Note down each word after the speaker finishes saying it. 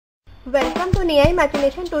Welcome to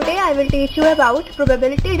niaimagination. Today I will teach you about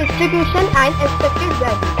probability distribution and expected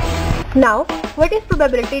value. Now, what is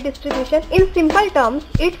probability distribution? In simple terms,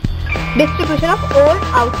 it's distribution of all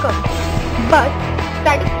outcomes. But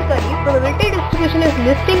statistically, probability distribution is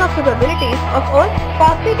listing of probabilities of all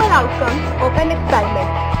possible outcomes of an experiment,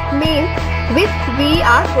 means which we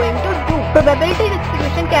are going to do. Probability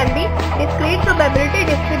distribution can be discrete probability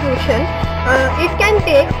distribution. It can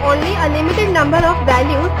take only a limited number of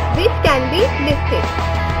values which can be listed,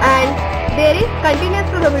 and there is continuous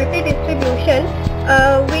probability distribution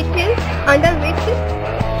which is under which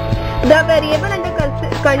the variable under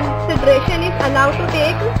consideration is allowed to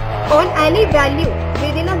take on any value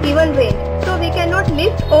within a given range. So we cannot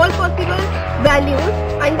list all possible values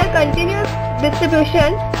under continuous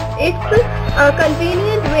distribution. It's a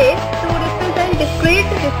convenient way to represent discrete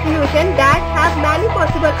distribution that have many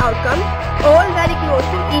possible outcomes, all very close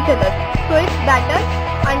to each other. So it's better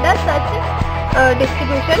under such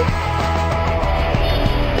distribution.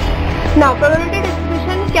 Now, probability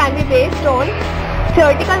distribution can be based on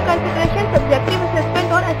theoretical consideration, subjective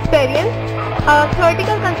assessment or experience.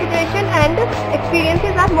 Theoretical consideration and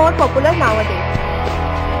experiences are more popular nowadays.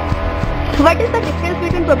 What is the difference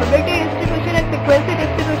between probability distribution and frequency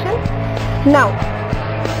distribution? Now,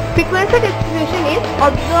 frequency distribution is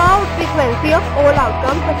observed frequency of all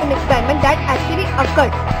outcomes of an experiment that actually occurred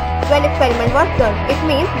when experiment was done. It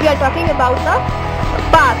means we are talking about the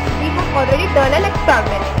past. We have already done an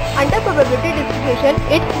experiment. Under probability distribution,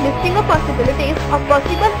 it's listing of possibilities of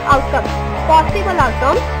possible outcomes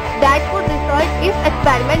that could result if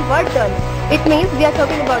experiment were done. It means we are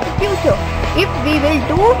talking about the future. If we will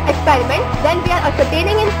do experiment, then we are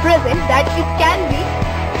ascertaining in present that it can be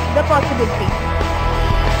the possibility.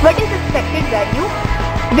 What is expected value?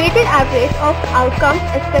 Weighted average of outcomes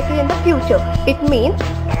expected in the future. It means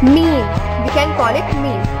mean. We can call it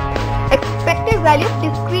mean. Expected value of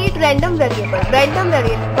discrete random variable. Random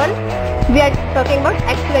variable, we are talking about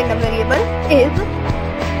x random variable, is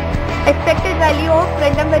expected value of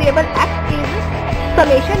random variable x is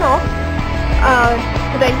summation of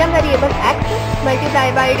random variable x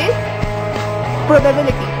multiplied by its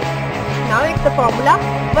probability. Now it's the formula.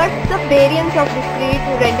 What's the variance of discrete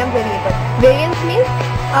random variable? Variance means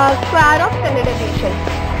square of standard deviation.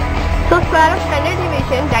 So square of standard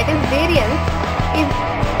deviation, that is variance, is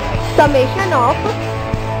summation of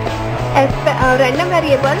random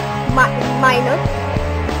variable minus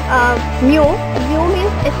mu. Mu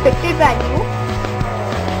means expected value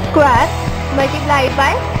square multiplied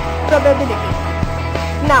by probability.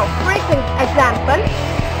 Now, for example,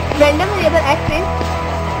 random variable x is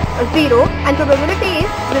 0 and probability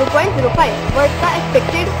is 0.05. What's the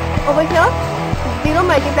expected over here? 0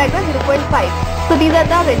 multiplied by 0.5. So these are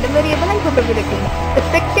the random variable and probability.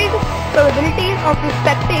 Expected probabilities of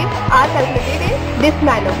respective are calculated in this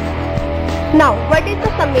manner. Now, what is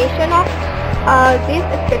the summation of this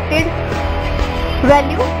expected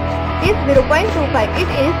value? Is 0.25. It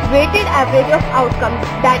is weighted average of outcomes.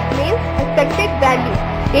 That means expected value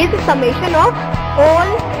is the summation of all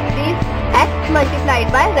these x multiplied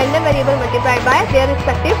by random variable multiplied by their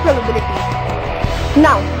respective probabilities.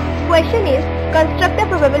 Now, question is, construct a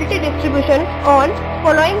probability distribution on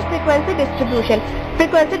following frequency distribution.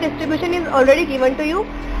 Frequency distribution is already given to you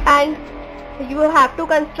and you have to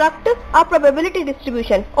construct a probability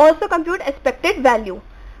distribution. Also compute expected value.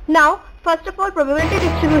 Now, first of all, probability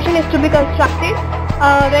distribution is to be constructed.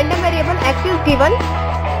 Random variable x is given.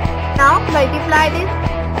 Now multiply this.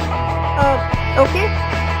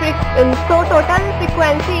 So total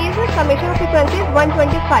frequency is, summation of frequency is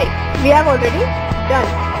 125. We have already done.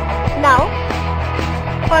 Now,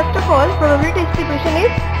 first of all, probability distribution is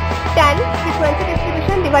 10. Frequency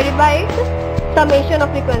distribution divided by its summation of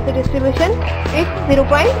frequency distribution is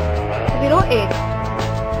 0.08.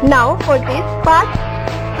 Now, for this part,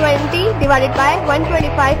 20 divided by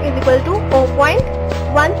 125 is equal to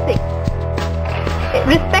 0.16.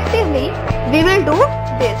 Respectively, we will do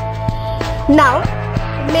this. Now,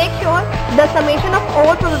 make sure the summation of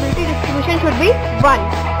all probability distribution should be 1.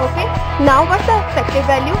 Okay. Now, what's the expected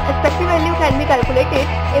value? Expected value can be calculated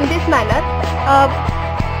in this manner.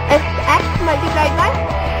 X multiplied by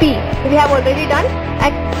P. We have already done.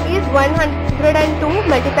 X is 102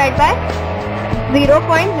 multiplied by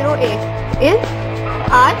 0.08 is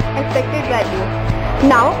our expected value.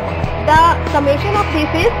 Now, the summation of this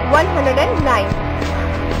is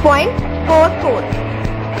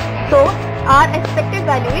 109.44. So, our expected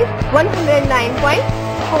value is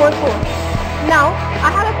 109.44. Now, I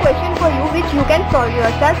have a question for you which you can solve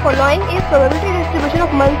yourself. Following is probability distribution of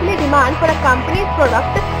monthly demand for a company's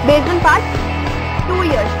product based on past 2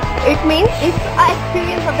 years. It means it's an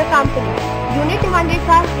experience of the company. unit demand rates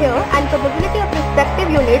are here and probability of respective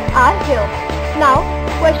units are here. Now,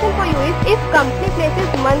 question for you is, if company places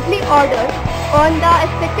monthly order on the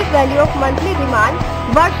expected value of monthly demand,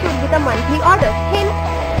 what should be the monthly order? Hint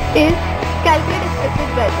is calculate expected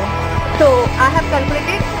value. So, I have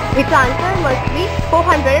calculated, its answer must be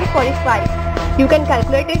 445. You can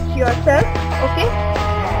calculate it yourself, okay?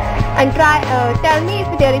 And tell me if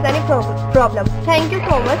there is any problem. Thank you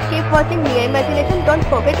so much. Keep watching Nia Imagination. Don't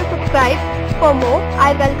forget to subscribe for more.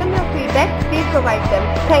 I welcome your feedback. Please provide them.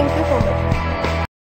 Thank you so much.